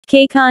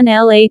KCON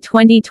LA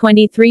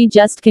 2023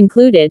 just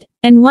concluded,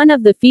 and one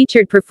of the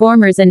featured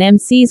performers and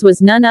MCs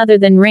was none other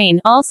than Rain,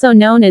 also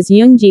known as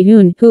Jung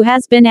Jihoon, who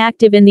has been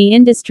active in the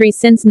industry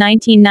since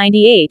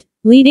 1998,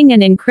 leading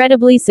an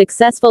incredibly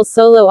successful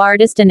solo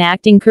artist and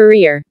acting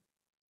career.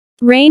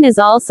 Rain is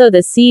also the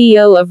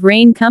CEO of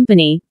Rain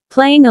Company,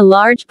 playing a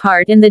large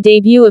part in the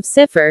debut of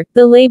Ciipher,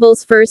 the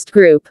label's first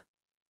group.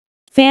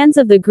 Fans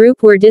of the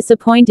group were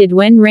disappointed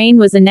when Rain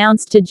was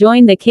announced to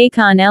join the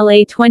KCON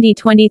LA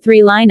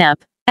 2023 lineup,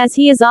 as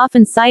he is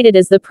often cited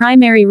as the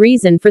primary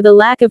reason for the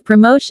lack of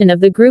promotion of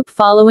the group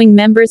following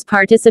members'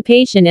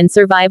 participation in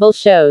survival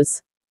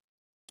shows.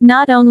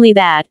 Not only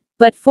that,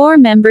 but 4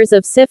 members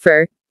of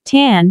Ciipher,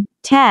 Tan,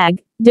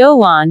 Tag,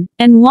 Dowon,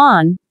 and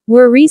Won,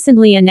 were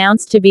recently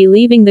announced to be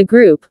leaving the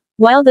group,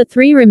 while the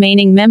 3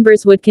 remaining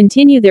members would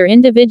continue their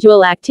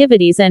individual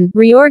activities and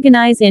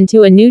reorganize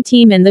into a new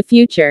team in the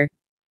future.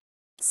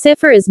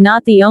 Ciipher is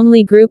not the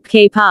only group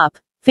K-pop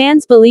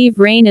fans believe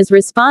Rain is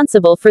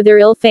responsible for their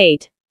ill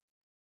fate.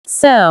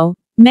 So,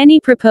 many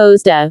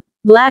proposed a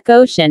Black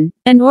Ocean,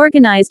 an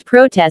organized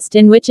protest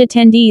in which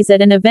attendees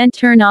at an event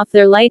turn off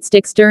their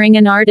lightsticks during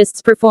an artist's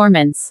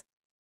performance.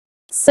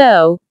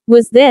 So,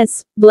 was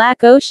this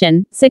Black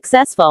Ocean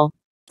successful?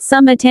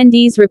 Some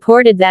attendees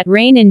reported that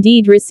Rain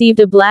indeed received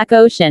a Black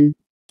Ocean.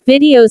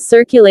 Videos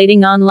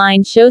circulating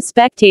online show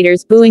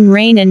spectators booing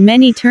Rain and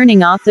many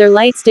turning off their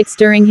lightsticks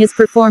during his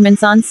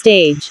performance on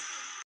stage.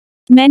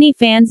 Many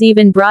fans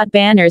even brought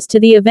banners to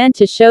the event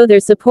to show their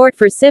support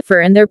for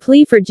Ciipher and their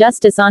plea for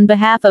justice on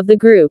behalf of the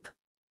group.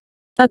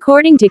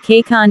 According to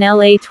KCON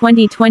LA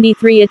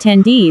 2023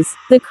 attendees,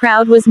 the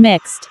crowd was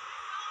mixed.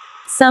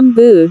 Some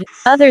booed,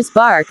 others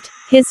barked,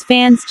 his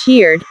fans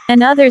cheered,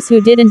 and others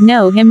who didn't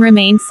know him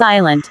remained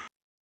silent.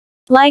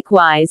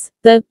 Likewise,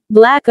 the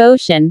Black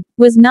Ocean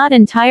was not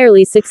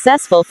entirely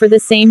successful for the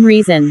same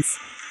reasons.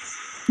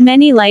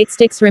 Many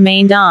lightsticks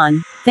remained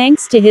on,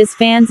 thanks to his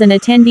fans and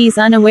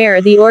attendees unaware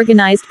of the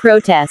organized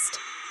protest.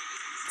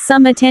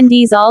 Some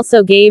attendees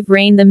also gave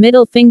Rain the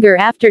middle finger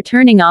after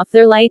turning off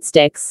their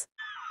lightsticks.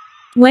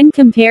 When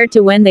compared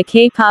to when the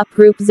K-pop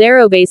group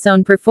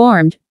KCON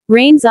performed,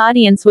 Rain's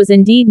audience was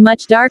indeed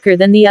much darker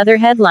than the other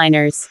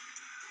headliners.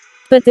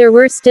 But there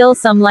were still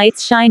some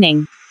lights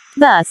shining.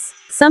 Thus,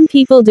 some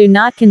people do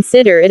not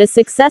consider it a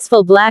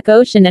successful Black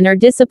Ocean and are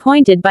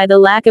disappointed by the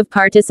lack of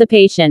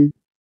participation.